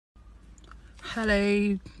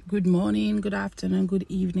Hello, good morning, good afternoon, good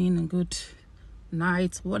evening, and good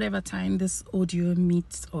night, whatever time this audio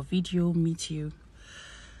meets or video meets you.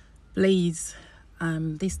 Please,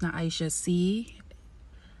 this is Isha Cee,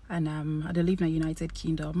 and I live in the United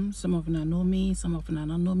Kingdom. Some of you know me, some of you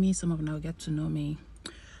don't know me, some of you get to know me.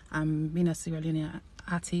 I'm being a Sierra Leone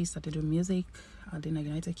artist. I do music in the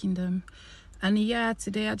United Kingdom, and yeah,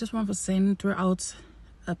 today I just want to throw out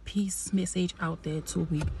a peace message out there to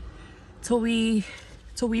we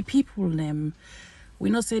people them.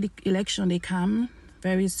 We know say the election they come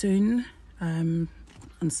very soon, on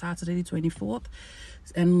Saturday the 24th,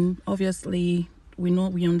 and obviously we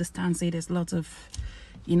understand say there's lots of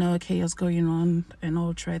chaos going on and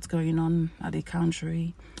all threats going on at the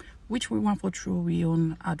country, which we want for through we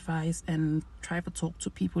own advice and try to talk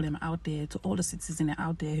to people them out there, to all the citizens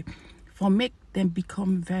out there, for make them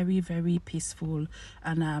become very, very peaceful,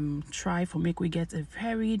 and try for make we get a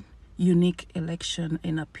very unique election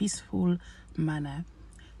in a peaceful manner.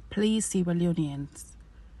 Please, Sierra Leoneans,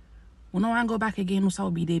 we don't want to go back again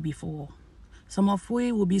who be there before. Some of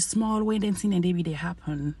we will be small when they think and they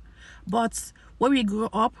happen, but when we grow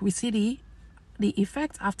up we see the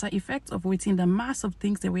effect after effect of waiting the mass of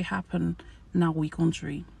things that will happen now we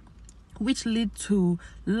country, which lead to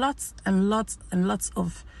lots and lots and lots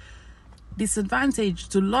of disadvantage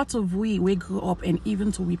to lots of we grow up, and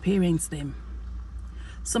even to we parents them.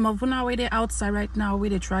 Some of them are where they outside right now,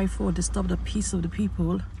 where they try for disturb the peace of the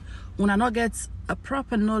people, when I not get a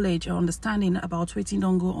proper knowledge or understanding about what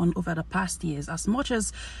don't go on over the past years. As much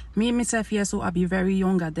as me myself here, so I be very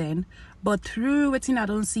younger then, but through waiting I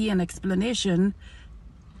don't see an explanation,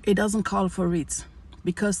 it doesn't call for it.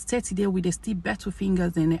 Because 30 days we they still bet with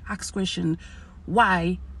fingers and they ask question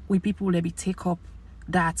why we people let me take up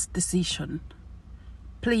that decision.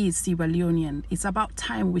 Please, Sierra Leonean, it's about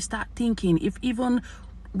time we start thinking. If even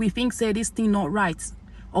we think say this thing not right,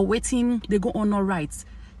 or waiting they go on not right,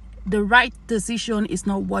 the right decision is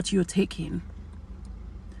not what you're taking.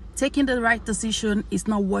 Taking the right decision is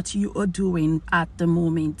not what you are doing at the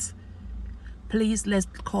moment. Please, let's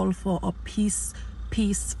call for a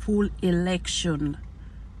peaceful election.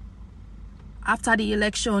 After the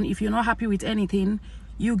election, if you're not happy with anything,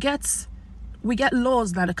 we get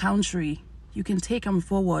laws in the country. You can take them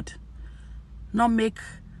forward. Not make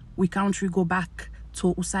we country go back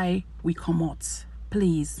to usai we come out.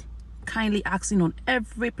 Please, kindly asking on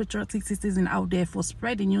every patriotic citizen out there for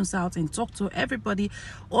spread the news out and talk to everybody,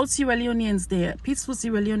 all Sierra Leoneans there, peaceful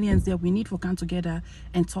Sierra Leoneans there. We need to come together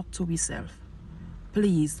and talk to ourselves.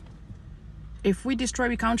 Please, if we destroy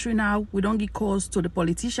the country now, we don't give cause to the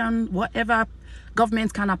politician, whatever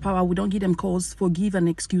government kind of power, we don't give them cause for give an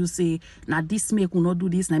excuse, say, now this make will not do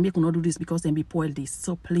this, now make will not do this because they be spoil this.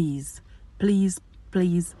 So please, please,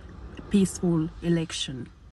 please, peaceful election.